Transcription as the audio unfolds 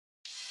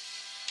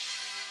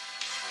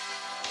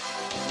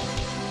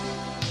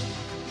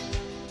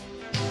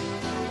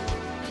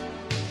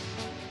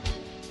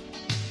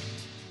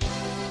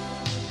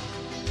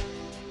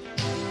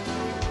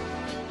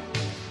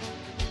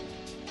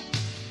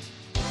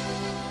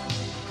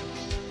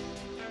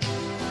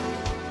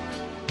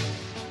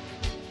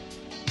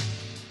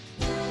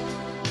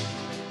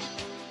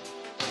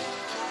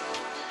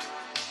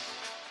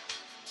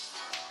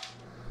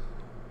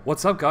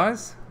What's up,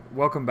 guys?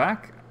 Welcome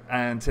back.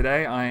 And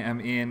today I am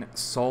in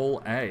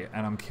Sol A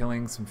and I'm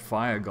killing some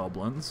fire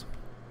goblins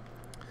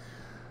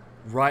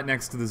right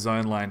next to the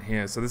zone line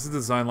here. So this is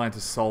the zone line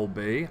to Sol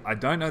B. I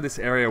don't know this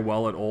area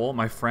well at all.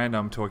 My friend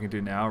I'm talking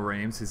to now,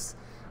 Reams,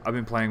 I've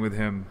been playing with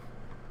him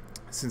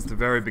since the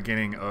very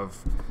beginning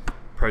of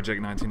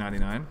Project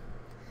 1999.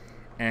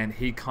 And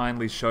he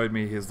kindly showed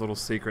me his little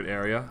secret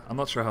area. I'm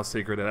not sure how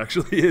secret it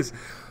actually is,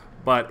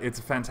 but it's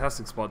a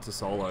fantastic spot to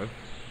solo.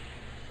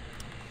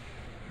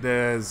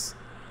 I'll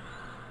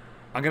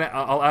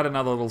add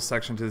another little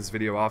section to this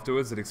video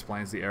afterwards that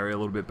explains the area a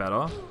little bit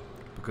better,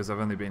 because I've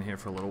only been here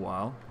for a little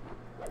while.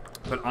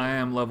 But I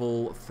am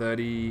level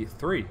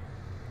 33,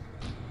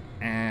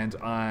 and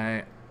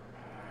I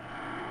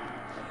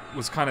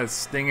was kind of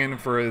stinging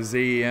for a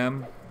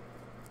ZEM,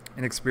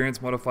 an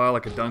experience modifier,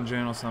 like a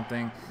dungeon or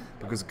something,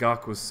 because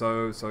Guck was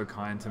so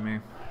kind to me.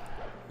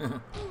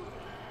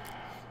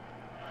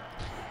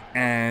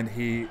 And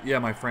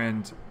my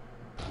friend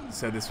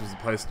said this was the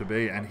place to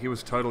be, and he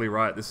was totally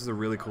right. This is a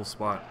really cool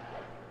spot.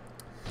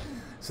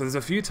 So there's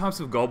a few types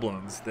of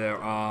goblins. There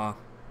are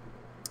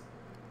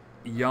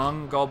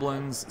young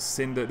goblins,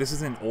 cinder. This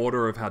is in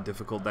order of how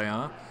difficult they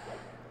are.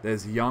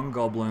 There's young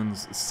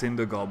goblins,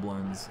 cinder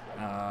goblins,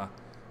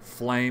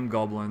 flame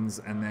goblins,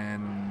 and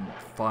then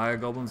fire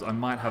goblins. I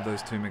might have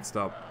those two mixed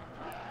up.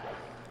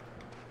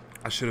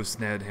 I should have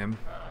snared him,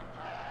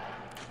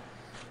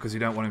 because you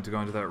don't want him to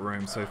go into that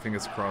room, so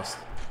fingers crossed.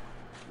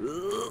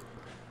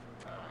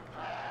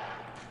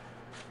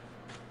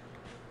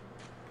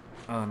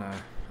 Oh no,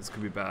 this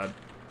could be bad.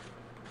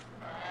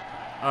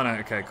 Oh no,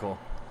 okay, cool.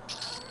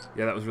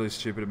 Yeah, that was really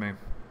stupid of me.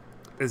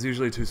 There's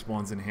usually two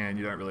spawns in here and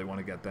you don't really want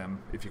to get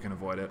them if you can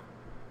avoid it.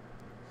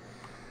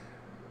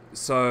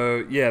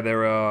 So, yeah,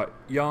 there are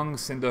young,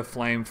 cinder,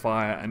 flame,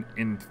 fire, and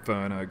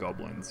inferno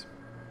goblins.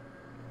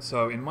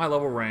 So, in my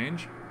level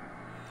range,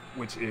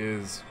 which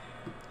is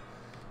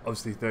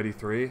obviously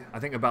 33, I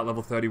think about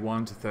level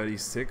 31 to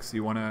 36,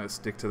 you want to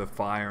stick to the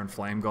fire and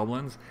flame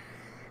goblins.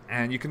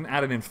 And you can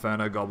add an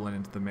Inferno Goblin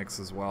into the mix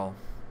as well.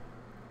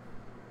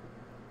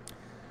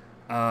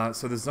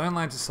 So the zone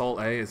line to Sol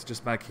A is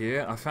just back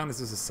here. I found this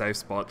is a safe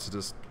spot to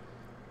just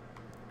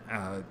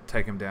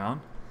take him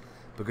down,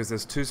 because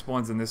there's two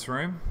spawns in this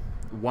room.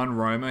 One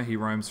roamer, he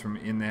roams from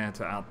in there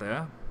to out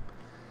there.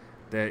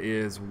 There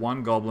is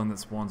one goblin that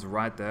spawns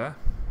right there.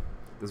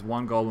 There's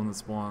one goblin that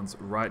spawns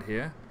right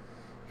here.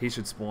 He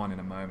should spawn in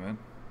a moment.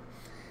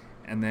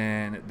 And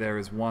then there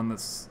is one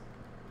that's...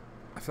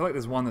 I feel like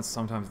there's one that's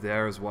sometimes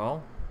there as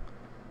well,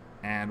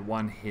 and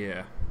one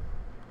here,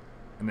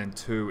 and then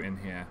two in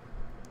here.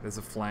 There's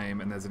a flame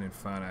and there's an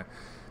inferno.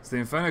 So the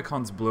inferno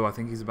con's blue. I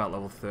think he's about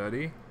level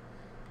 30.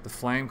 The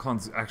flame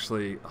con's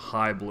actually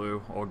high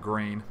blue or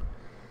green,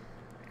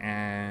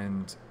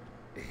 and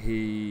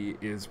he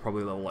is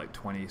probably level like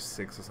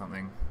 26 or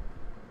something.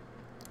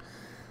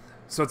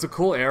 So it's a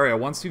cool area.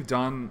 Once you've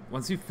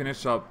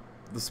finished up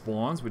the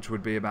spawns, which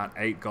would be about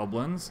 8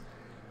 goblins,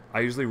 I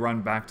usually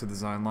run back to the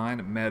zone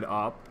line, med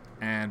up,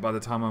 and by the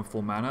time I'm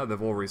full mana,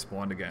 they've all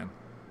respawned again.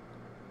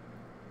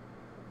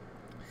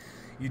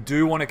 You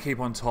do want to keep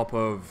on top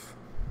of...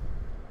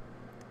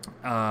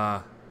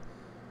 yeah.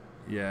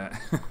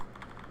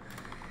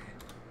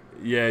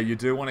 Yeah, you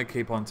do want to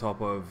keep on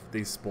top of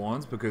these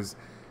spawns, because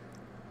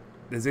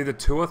there's either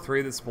 2 or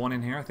 3 that spawn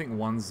in here. I think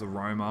one's the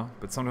roamer,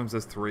 but sometimes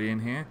there's 3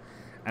 in here,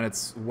 and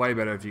it's way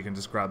better if you can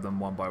just grab them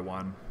one by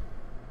one.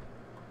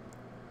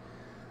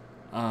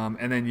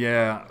 And then,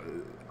 yeah,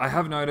 I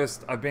have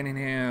noticed, I've been in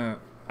here,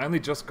 I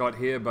only just got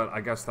here, but I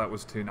guess that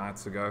was 2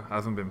 nights ago. I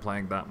haven't been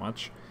playing that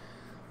much.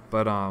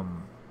 But,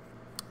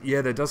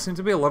 yeah, there does seem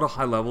to be a lot of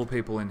high-level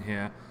people in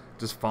here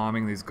just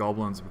farming these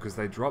goblins, because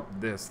they drop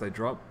this. They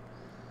drop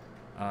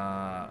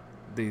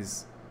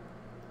these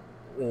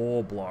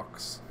ore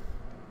blocks.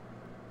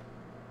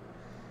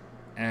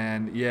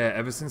 And, yeah,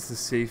 ever since the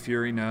Sea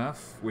Fury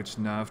nerf, which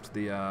nerfed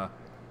the...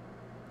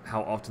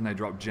 how often they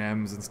drop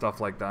gems and stuff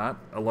like that,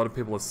 a lot of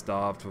people are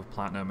starved for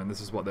platinum, and this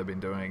is what they've been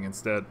doing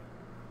instead.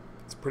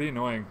 It's pretty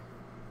annoying.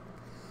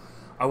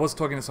 I was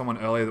talking to someone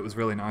earlier that was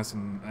really nice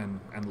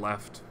and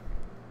left,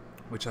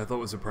 which I thought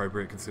was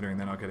appropriate considering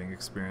they're not getting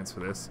experience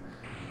for this.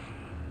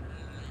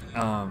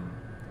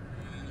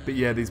 But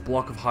yeah, these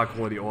block of high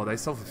quality ore, they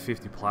sell for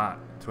 50 plat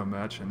to a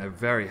merchant. They're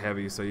very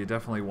heavy, so you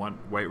definitely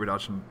want weight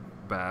reduction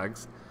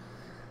bags.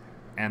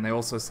 And they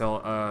also sell,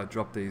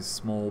 drop these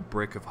small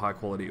brick of high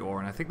quality ore,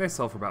 and I think they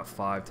sell for about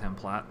 5-10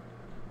 plat,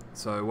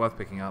 so worth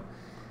picking up.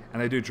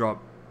 And they do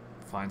drop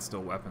fine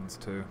steel weapons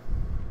too.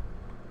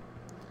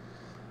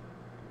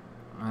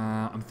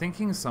 I'm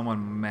thinking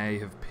someone may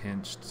have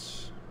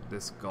pinched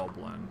this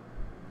goblin,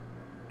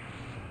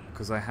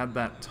 because I had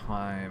that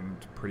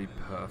timed pretty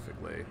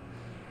perfectly.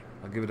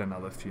 I'll give it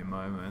another few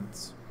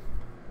moments,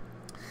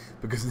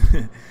 because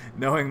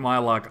knowing my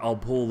luck, I'll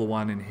pull the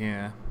one in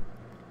here.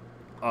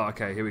 Oh,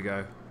 okay, here we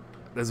go.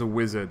 There's a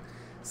wizard.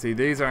 See,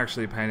 these are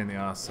actually a pain in the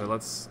ass, so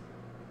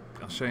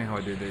I'll show you how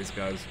I do these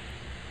guys.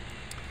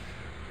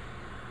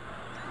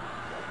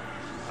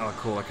 Oh,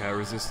 cool, okay, I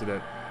resisted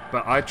it.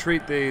 But I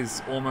treat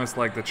these almost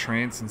like the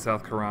treants in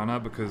South Carolina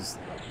because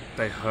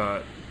they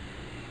hurt.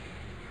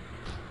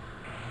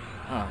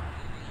 Oh,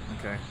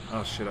 okay.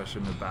 Oh shit, I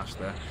shouldn't have bashed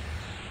there.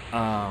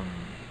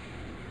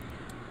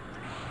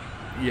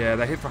 Yeah,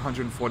 they hit for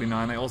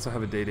 149. They also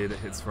have a DD that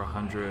hits for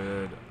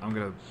 100.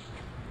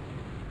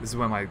 This is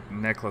where my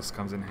necklace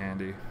comes in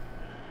handy.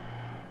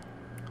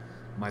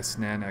 My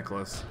snare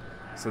necklace.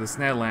 So the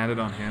snare landed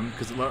on him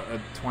because at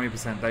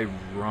 20% they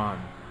run.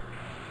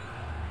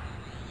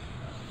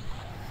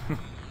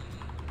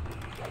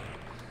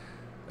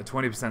 At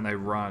 20% they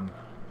run.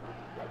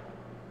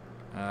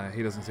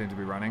 He doesn't seem to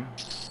be running.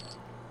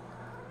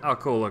 Oh,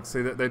 cool. Look,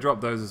 see, they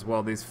dropped those as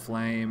well. These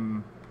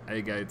flame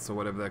agates or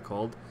whatever they're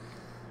called.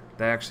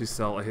 They actually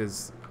sell.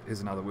 Here's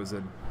another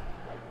wizard.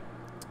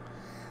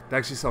 They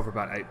actually sell for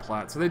about 8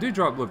 plat. So they do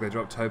drop. Look, they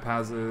drop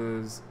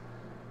topazes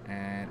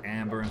and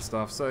amber and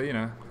stuff. So you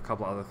know, a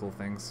couple of other cool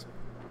things.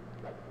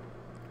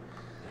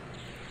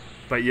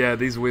 But yeah,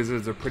 these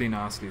wizards are pretty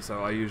nasty.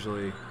 So I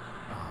usually.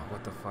 Oh,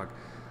 what the fuck?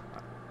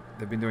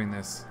 They've been doing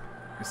this.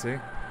 You see?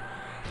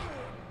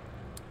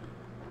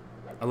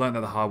 I learned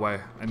that the hard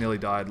way. I nearly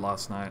died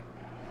last night.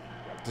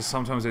 Just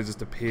sometimes they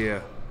just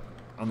appear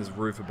on this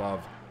roof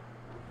above.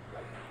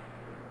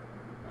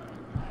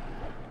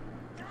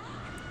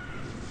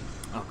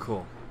 Oh,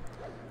 cool.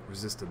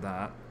 Resisted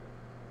that.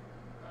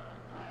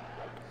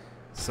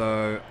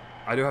 So,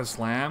 I do have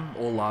slam.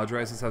 All large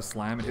races have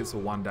slam. It hits for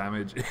 1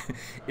 damage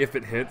if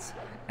it hits,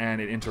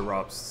 and it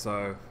interrupts.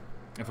 So,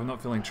 if I'm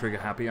not feeling trigger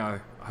happy, I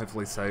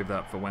hopefully save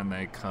that for when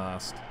they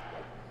cast.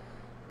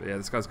 But yeah,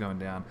 this guy's going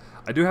down.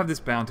 I do have this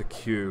bound to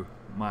Q,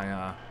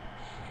 my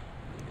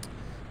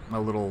my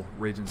little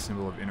region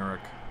symbol of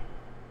Inaruk.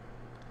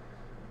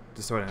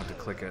 Just so I don't have to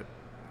click it.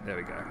 There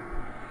we go.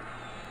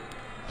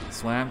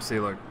 Slam, see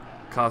look,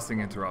 casting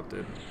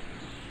interrupted.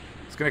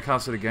 It's gonna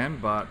cast it again,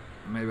 but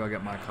maybe I'll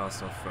get my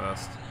cast off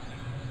first.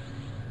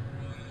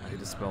 Oh, he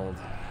dispelled.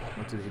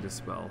 What did he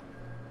dispel?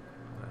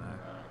 I don't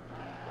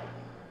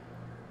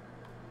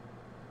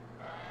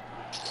know.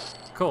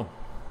 Cool.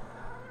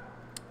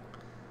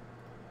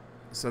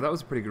 So that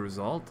was a pretty good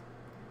result.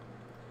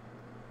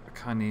 A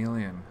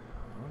carnelian.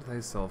 What do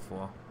they sell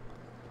for?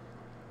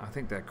 I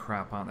think they're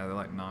crap, aren't they? They're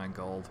like 9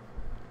 gold.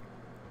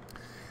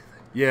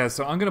 Yeah,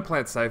 so I'm going to play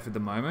it safe at the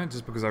moment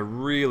just because I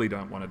really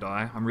don't want to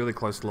die. I'm really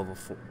close to level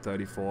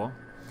 34.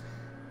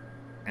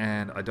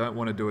 And I don't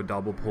want to do a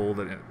double pull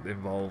that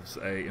involves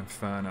a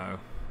Inferno.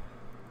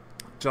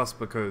 Just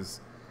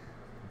because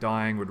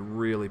dying would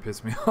really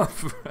piss me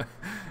off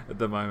at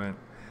the moment.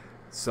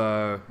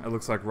 So, it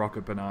looks like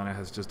Rocket Banana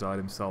has just died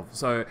himself.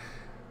 So,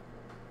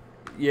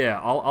 yeah,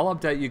 I'll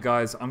update you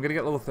guys. I'm going to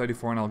get level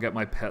 34 and I'll get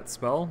my pet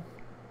spell.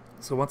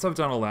 So once I've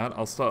done all that,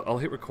 I'll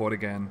hit record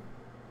again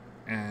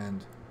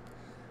and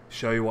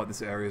show you what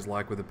this area is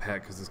like with a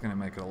pet because it's going to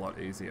make it a lot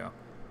easier.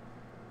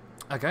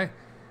 Okay,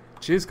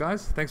 cheers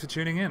guys. Thanks for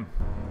tuning in.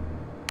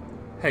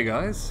 Hey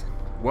guys,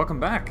 welcome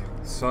back.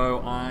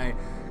 So I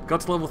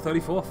got to level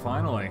 34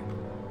 finally.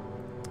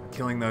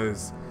 Killing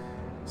those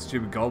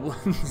stupid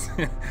goblins.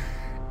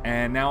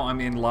 And now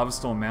I'm in Lava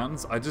Storm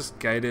Mountains. I just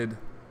gated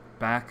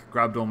back,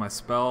 grabbed all my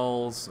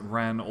spells,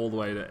 ran all the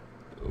way to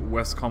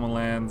West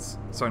Commonlands.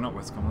 Sorry, not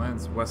West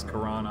Commonlands, West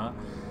Karana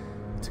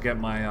to get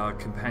my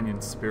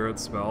Companion Spirit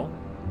spell.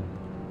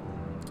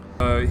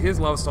 So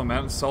here's Lava Storm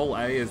Mountains. Soul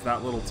A is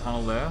that little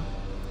tunnel there.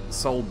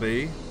 Soul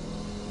B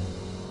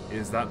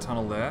is that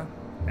tunnel there.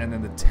 And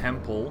then the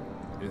temple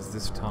is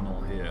this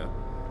tunnel here.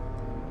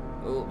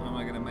 Oh, am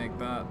I going to make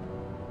that?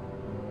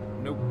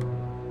 Nope.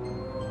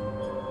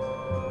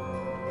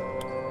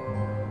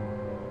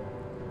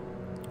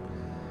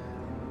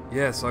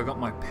 Yeah, so I got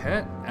my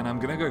pet, and I'm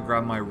gonna go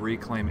grab my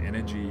Reclaim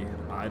Energy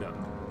item.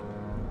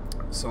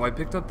 So I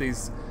picked up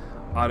these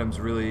items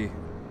really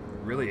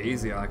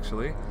easy,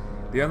 actually.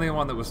 The only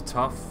one that was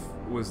tough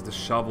was the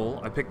shovel.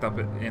 I picked up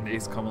it in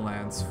East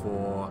Commonlands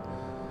for,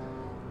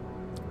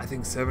 I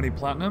think, 70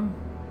 platinum.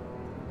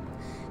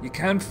 You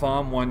can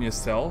farm one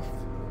yourself,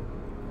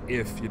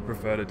 if you'd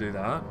prefer to do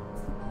that.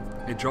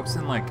 It drops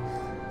in, like,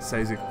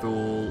 Sazek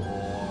Thul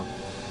or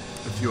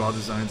a few other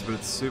zones, but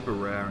it's super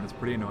rare and it's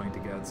pretty annoying to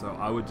get, so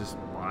I would just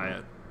buy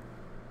it.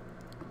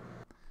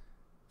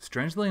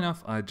 Strangely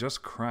enough, I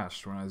just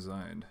crashed when I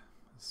zoned,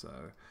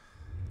 so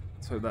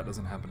let's hope that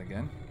doesn't happen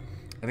again.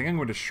 I think I'm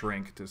going to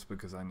shrink just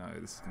because I know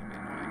this is going to be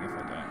annoying if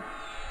I don't.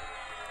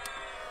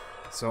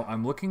 So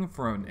I'm looking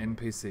for an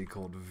NPC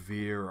called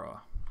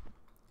Vera.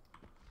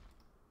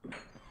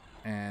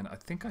 And I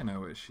think I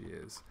know where she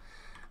is.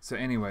 So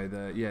anyway,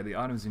 the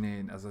items you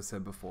need, as I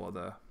said before,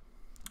 the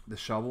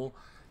shovel.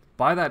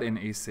 Buy that in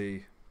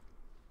EC.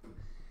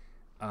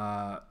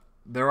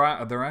 There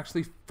are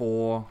actually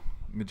 4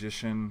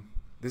 magician.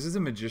 This is a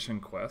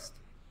magician quest,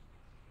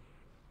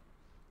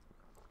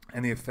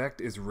 and the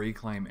effect is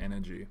Reclaim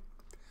Energy.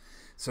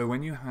 So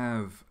when you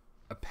have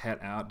a pet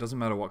out, doesn't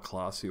matter what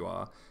class you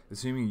are,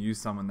 assuming you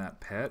summon that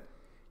pet,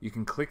 you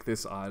can click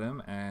this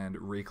item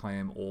and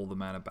reclaim all the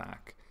mana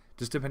back.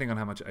 Just depending on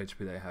how much HP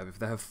they have. If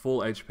they have full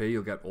HP,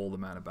 you'll get all the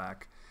mana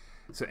back.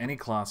 So any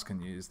class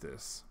can use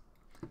this.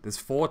 There's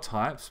 4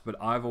 types, but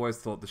I've always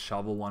thought the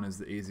shovel one is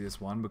the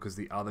easiest one because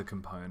the other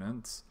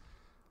components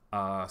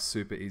are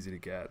super easy to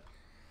get.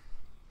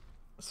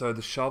 So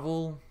the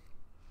shovel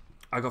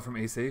I got from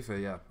EC for,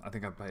 yeah, I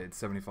think I paid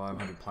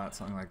 7,500 plat,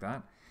 something like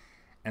that.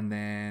 And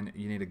then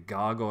you need a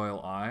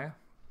gargoyle eye.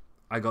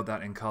 I got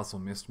that in Castle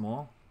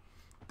Mistmore.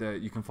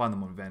 You can find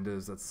them on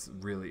vendors. That's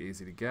really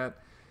easy to get.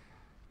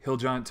 Hill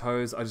Giant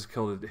Toes. I just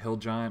killed a Hill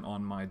Giant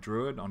on my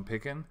Druid on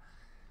Pickin.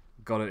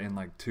 Got it in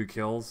like 2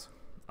 kills.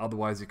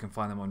 Otherwise, you can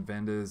find them on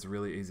vendors.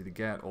 Really easy to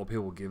get, or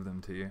people will give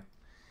them to you.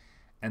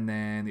 And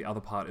then the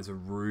other part is a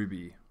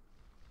ruby.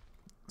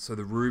 So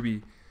the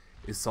ruby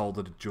is sold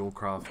at a jewel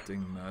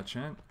crafting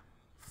merchant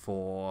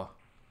for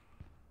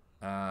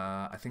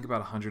I think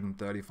about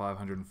 135,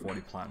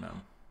 140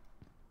 platinum.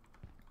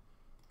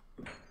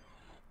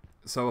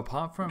 So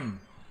apart from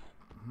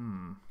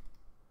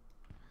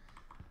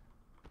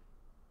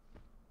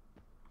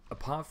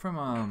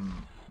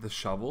the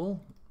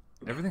shovel,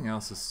 everything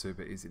else is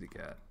super easy to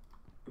get.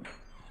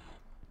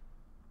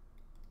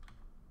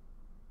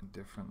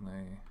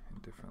 Indifferently.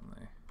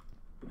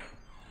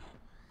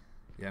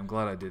 Yeah, I'm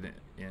glad I did it.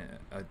 Yeah,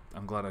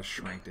 I'm glad I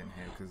shrinked in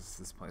here because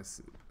this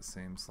place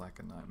seems like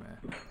a nightmare.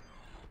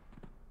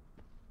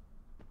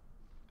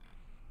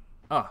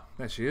 Ah,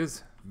 there she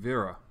is,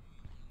 Vera.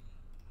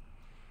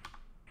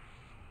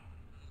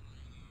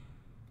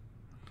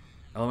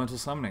 Elemental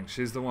summoning,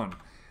 she's the one.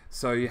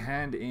 So you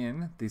hand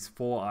in these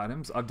 4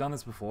 items. I've done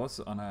this before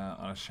on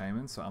a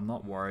shaman, so I'm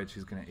not worried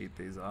she's gonna eat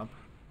these up.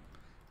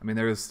 I mean,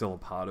 there is still a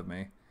part of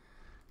me.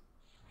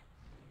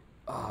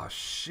 Oh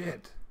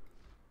shit.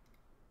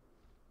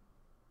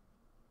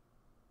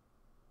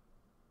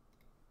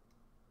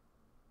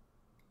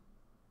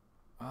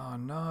 Oh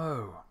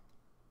no.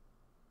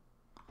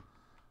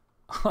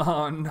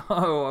 Oh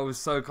no, I was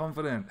so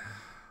confident.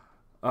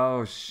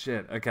 Oh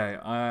shit. Okay,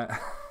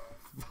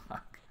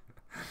 fuck.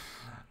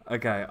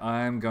 Okay,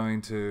 I'm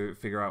going to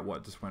figure out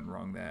what just went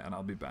wrong there, and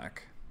I'll be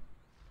back.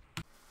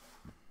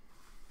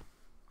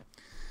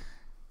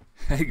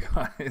 Hey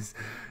guys,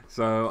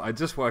 so I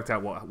just worked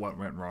out what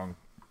went wrong.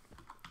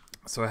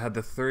 So I had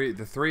the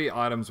three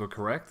items were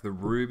correct: the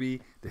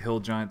ruby, the hill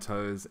giant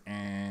toes,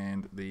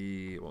 and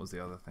what was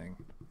the other thing?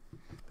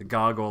 The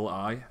gargoyle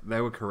eye.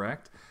 They were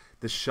correct.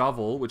 The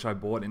shovel, which I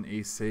bought in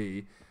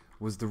EC,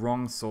 was the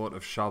wrong sort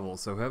of shovel.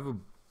 So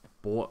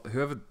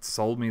whoever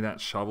sold me that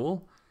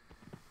shovel,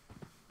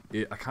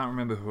 I can't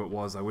remember who it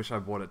was. I wish I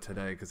bought it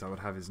today because I would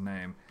have his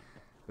name.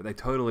 But they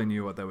totally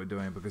knew what they were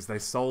doing because they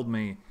sold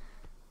me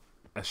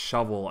a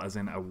shovel as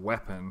in a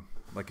weapon.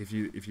 Like if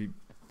you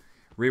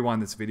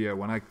rewind this video,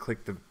 when I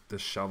click the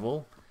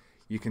shovel,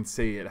 you can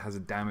see it has a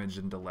damage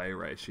and delay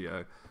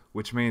ratio,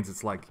 which means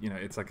it's like, you know,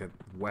 it's like a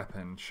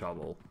weapon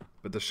shovel.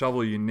 But the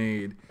shovel you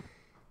need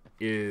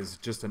is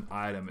just an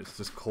item. It's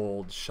just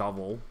called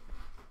shovel.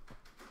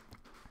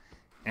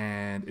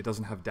 And it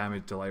doesn't have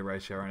damage delay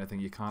ratio or anything.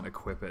 You can't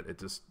equip it. It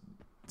just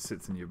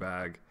sits in your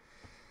bag.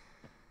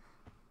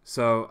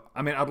 So,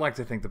 I mean, I'd like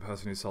to think the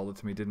person who sold it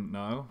to me didn't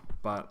know,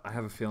 but I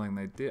have a feeling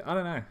they did. I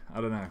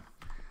don't know.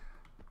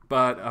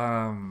 But,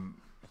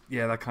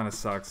 yeah, that kind of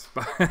sucks.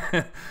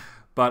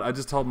 But I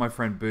just told my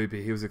friend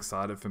Boopie, he was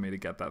excited for me to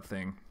get that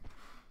thing,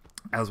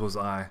 as was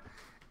I.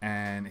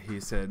 And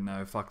he said,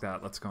 no, fuck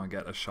that, let's go and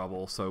get a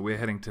shovel. So we're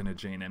heading to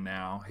Najina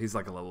now. He's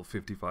like a level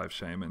 55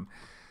 shaman.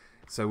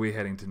 So we're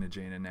heading to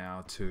Najina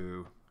now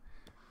to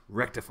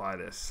rectify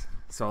this.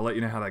 So I'll let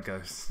you know how that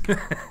goes.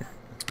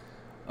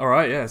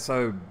 Alright, yeah,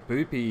 so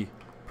Boopie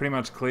pretty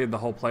much cleared the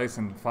whole place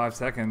in 5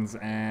 seconds,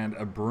 and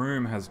a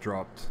broom has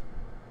dropped.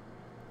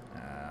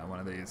 One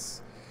of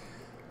these.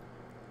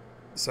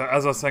 So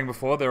as I was saying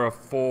before, there are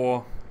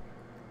 4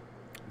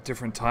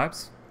 different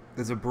types.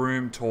 There's a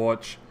broom,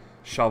 torch,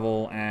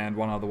 shovel, and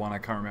one other one I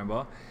can't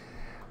remember.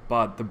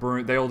 But the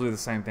broom, they all do the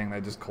same thing,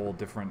 they just call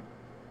different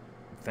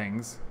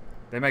things.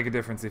 They make a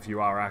difference if you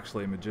are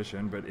actually a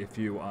magician, but if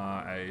you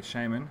are a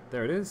shaman,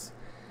 there it is.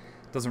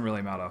 Doesn't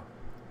really matter.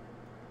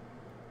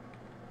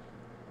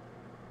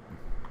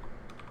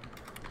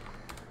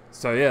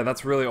 So yeah,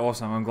 that's really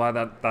awesome. I'm glad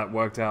that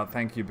worked out.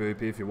 Thank you,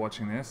 Boopie, if you're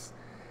watching this.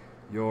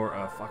 You're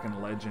a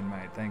fucking legend,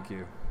 mate. Thank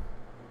you.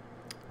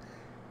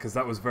 Because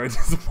that was very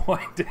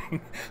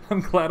disappointing.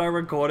 I'm glad I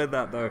recorded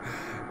that, though.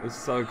 I was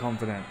so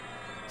confident.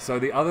 So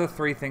the other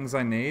 3 things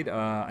I need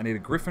a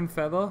griffin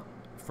feather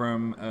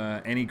from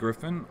any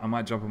griffin. I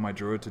might jump on my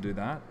druid to do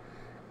that.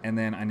 And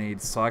then I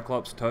need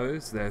cyclops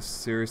toes. They're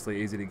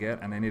seriously easy to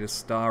get. And I need a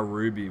star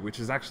ruby, which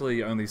is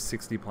actually only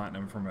 60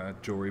 platinum from a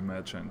jewelry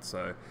merchant.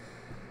 So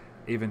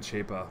even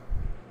cheaper.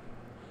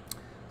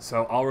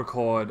 So I'll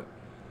record...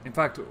 In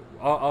fact,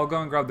 I'll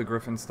go and grab the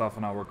griffin stuff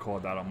and I'll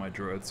record that on my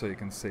druid so you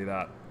can see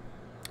that.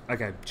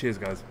 Okay, cheers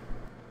guys.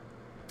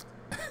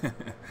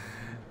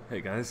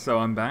 Hey guys, so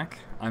I'm back.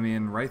 I'm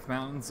in Wraith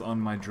Mountains on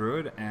my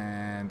druid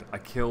and I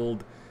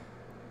killed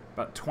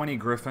about 20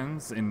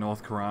 griffins in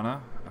North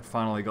Karana. I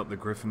finally got the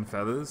griffin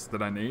feathers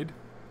that I need.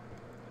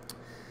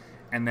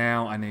 And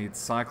now I need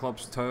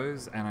cyclops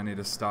toes and I need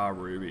a star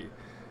ruby.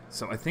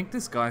 So I think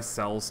this guy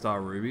sells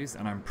star rubies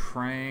and I'm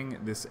praying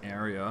this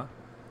area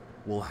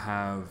we'll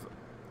have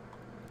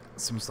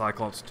some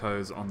Cyclops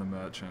toes on the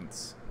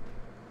merchants.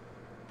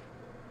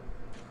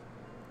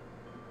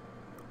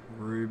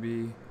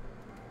 Ruby.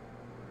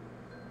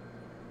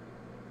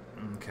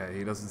 Okay,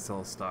 he doesn't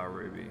sell Star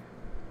Ruby.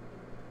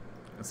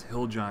 That's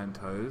Hill Giant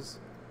toes.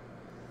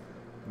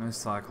 No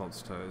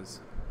Cyclops toes.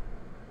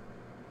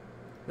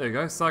 There you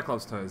go,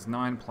 Cyclops toes,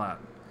 9 plat.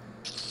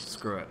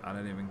 Screw it, I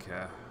don't even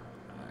care.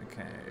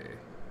 Okay.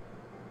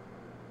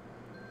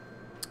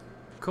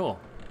 Cool.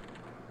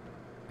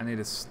 I need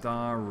a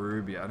Star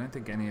Ruby. I don't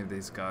think any of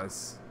these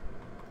guys...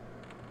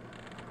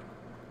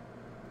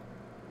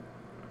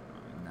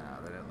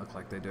 Nah, they don't look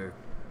like they do.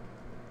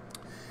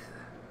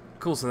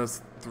 Cool, so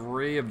that's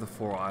 3 of the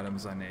 4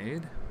 items I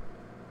need.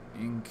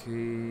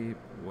 Inkeep,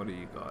 what do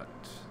you got?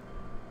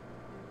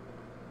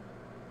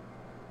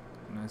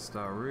 No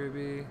Star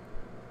Ruby.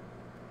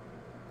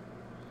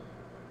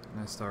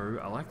 No Star Ruby.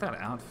 I like that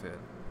outfit.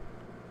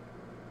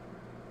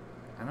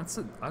 And that's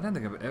a, I don't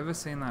think I've ever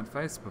seen that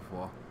face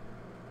before.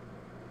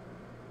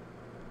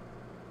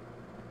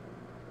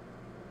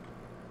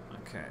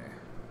 Okay.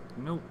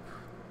 Nope.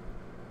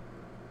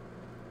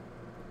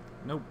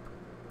 Nope.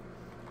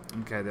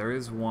 Okay, there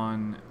is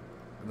one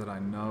that I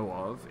know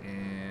of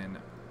in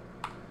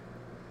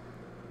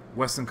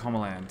Western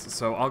Commonland.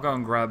 So I'll go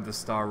and grab the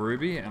Star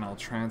Ruby and I'll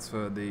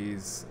transfer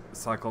these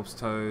Cyclops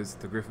toes,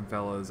 the Griffin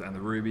fellas, and the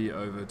Ruby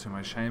over to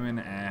my Shaman,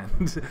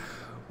 and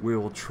we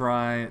will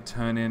try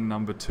turn in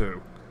number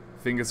 2.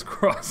 Fingers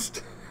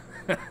crossed.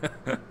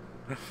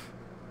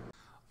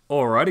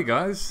 Alrighty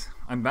guys,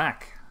 I'm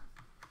back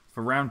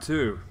for round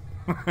 2.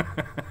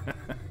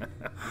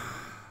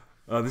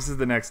 This is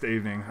the next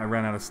evening. I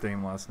ran out of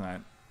steam last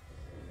night.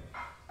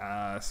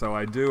 So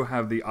I do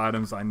have the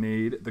items I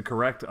need, the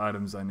correct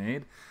items I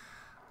need.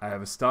 I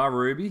have a Star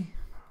Ruby,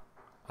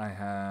 I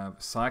have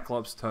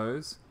Cyclops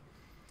toes,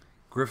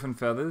 Griffin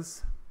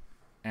feathers,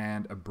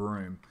 and a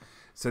broom.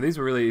 So these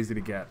were really easy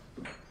to get.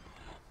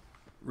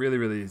 Really,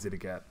 really easy to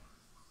get.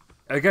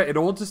 Okay, it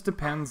all just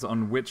depends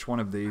on which one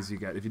of these you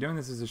get. If you're doing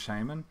this as a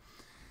Shaman,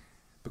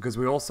 because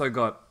we also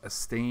got a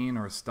Steen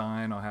or a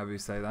Stein, or however you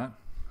say that.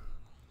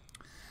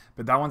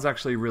 But that one's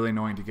actually really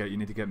annoying to get. You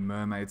need to get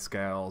mermaid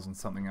scales and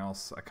something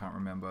else I can't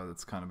remember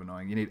that's kind of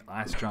annoying. You need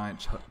ice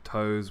giant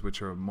toes,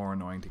 which are more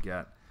annoying to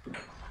get.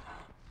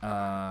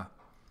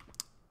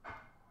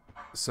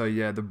 So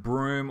yeah, the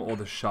broom or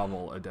the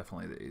shovel are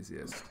definitely the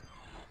easiest.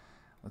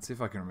 Let's see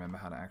if I can remember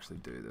how to actually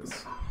do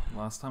this.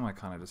 Last time I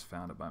kind of just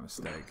found it by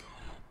mistake.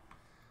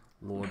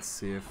 Lord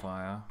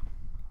Searfire.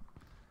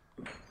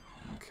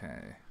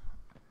 Okay.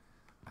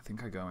 I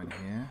think I go in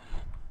here.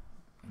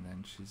 And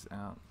then she's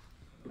out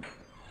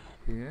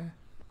here.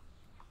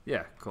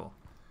 Yeah, cool.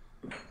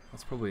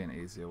 That's probably an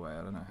easier way.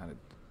 I don't know how to...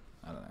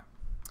 I don't know.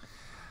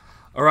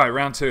 Alright,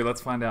 round 2.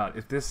 Let's find out.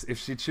 If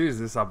she chews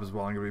this up as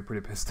well, I'm going to be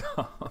pretty pissed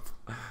off.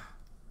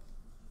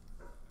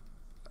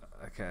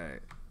 Okay.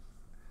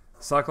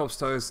 Cyclops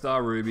toes,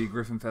 Star Ruby,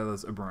 Griffin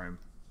feathers, a broom.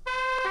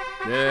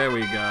 There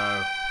we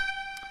go.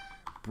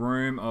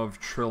 Broom of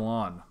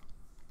Trillon.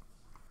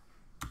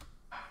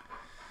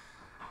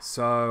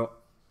 So,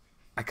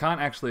 I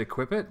can't actually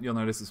equip it. You'll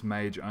notice it's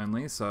mage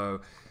only. So,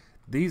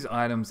 these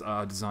items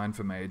are designed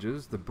for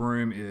mages. The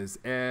broom is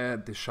air,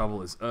 the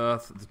shovel is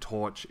earth, the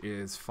torch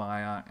is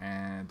fire,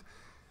 and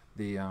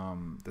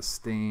the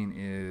steen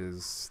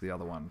is the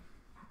other one.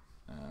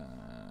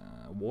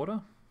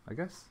 Water, I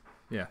guess?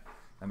 Yeah,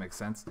 that makes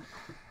sense.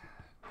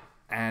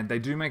 And they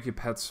do make your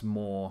pets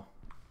more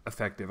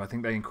effective. I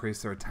think they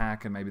increase their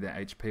attack and maybe their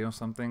HP or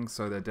something,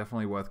 so they're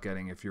definitely worth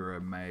getting if you're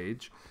a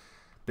mage.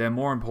 They're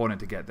more important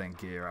to get than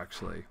gear,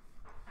 actually,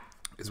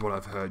 is what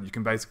I've heard. You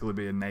can basically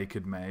be a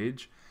naked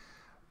mage,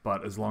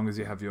 but as long as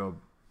you have your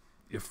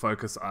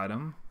focus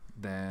item,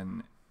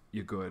 then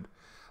you're good.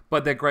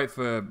 But they're great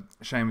for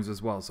shamans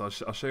as well, so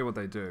I'll show you what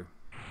they do.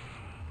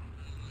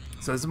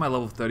 So this is my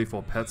level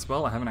 34 pet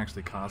spell. I haven't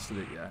actually casted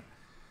it yet.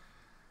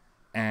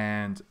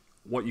 And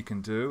what you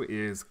can do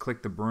is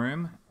click the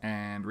broom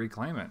and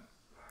reclaim it.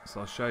 So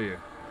I'll show you.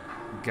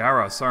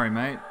 Gara, sorry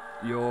mate,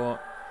 you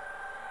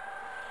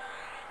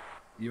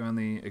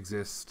only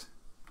exist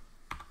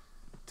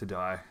to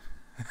die.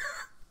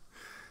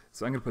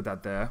 So I'm going to put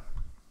that there.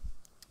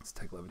 Let's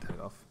take levitate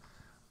off.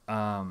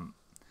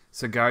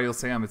 So Gara, you'll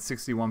see I'm at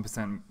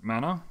 61%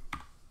 mana.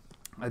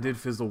 I did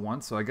fizzle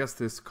once, so I guess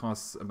this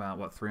costs about,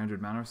 what,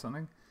 300 mana or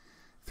something?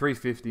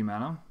 350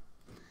 mana.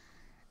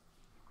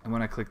 And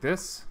when I click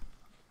this,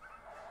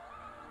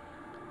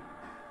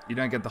 you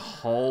don't get the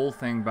whole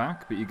thing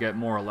back, but you get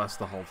more or less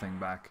the whole thing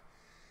back.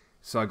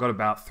 So I got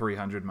about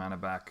 300 mana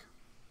back.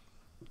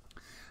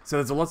 So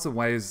there's lots of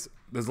ways,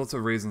 there's lots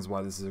of reasons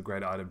why this is a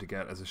great item to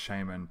get as a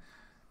shaman.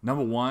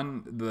 Number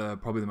one,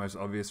 probably the most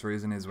obvious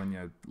reason is when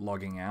you're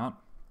logging out,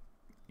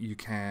 you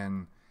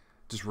can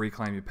just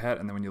reclaim your pet,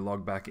 and then when you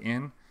log back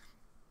in,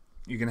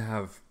 you're going to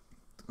have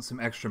some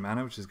extra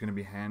mana, which is going to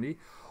be handy.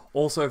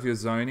 Also, if you're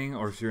zoning,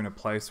 or if you're in a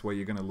place where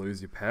you're going to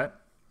lose your pet,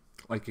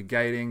 like you're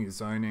gating, you're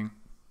zoning,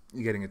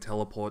 you're getting a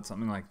teleport,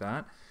 something like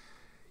that,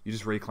 you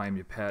just reclaim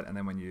your pet, and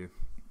then when you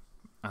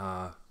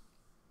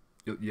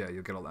you'll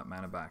get all that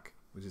mana back,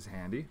 which is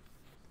handy.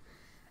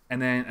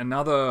 And then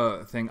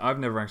another thing, I've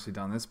never actually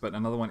done this, but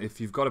another one,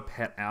 if you've got a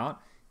pet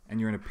out and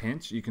you're in a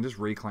pinch, you can just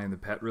reclaim the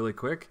pet really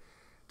quick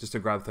just to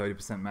grab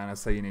 30% mana.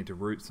 Say you need to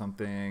root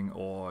something,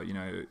 or, you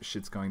know,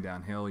 shit's going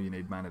downhill, you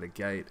need mana to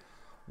gate,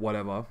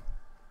 whatever.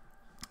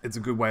 It's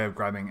a good way of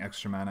grabbing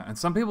extra mana. And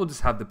some people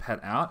just have the pet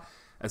out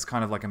as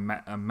kind of like a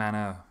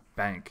mana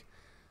bank.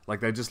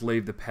 Like they just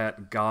leave the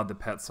pet, guard the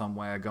pet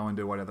somewhere, go and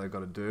do whatever they've got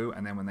to do,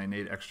 and then when they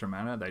need extra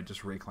mana, they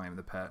just reclaim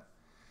the pet.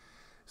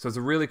 So it's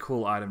a really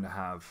cool item to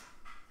have.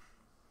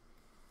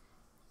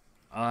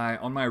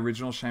 On my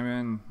original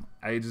Shaman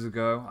ages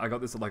ago, I got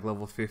this at like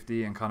level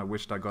 50 and kind of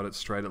wished I got it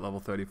straight at level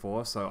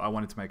 34, so I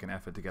wanted to make an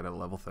effort to get it at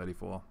level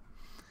 34.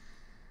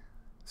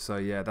 So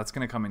yeah, that's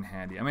going to come in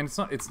handy. I mean,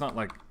 it's not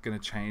like going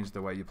to change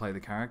the way you play the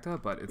character,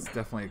 but it's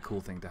definitely a cool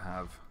thing to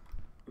have.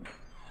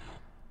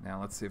 Now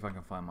let's see if I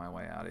can find my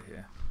way out of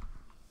here.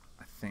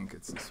 I think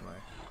it's this way.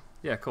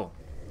 Yeah, cool.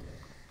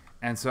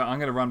 And so I'm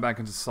going to run back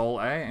into Sol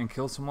A and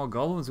kill some more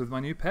golems with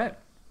my new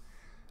pet.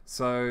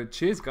 So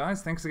cheers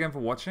guys, thanks again for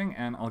watching,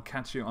 and I'll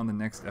catch you on the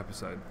next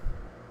episode.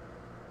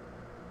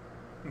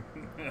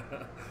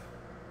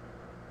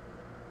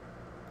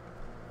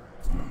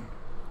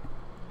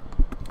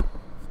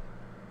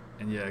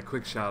 And yeah,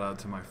 quick shout out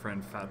to my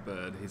friend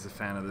Fatbird, he's a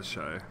fan of the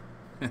show.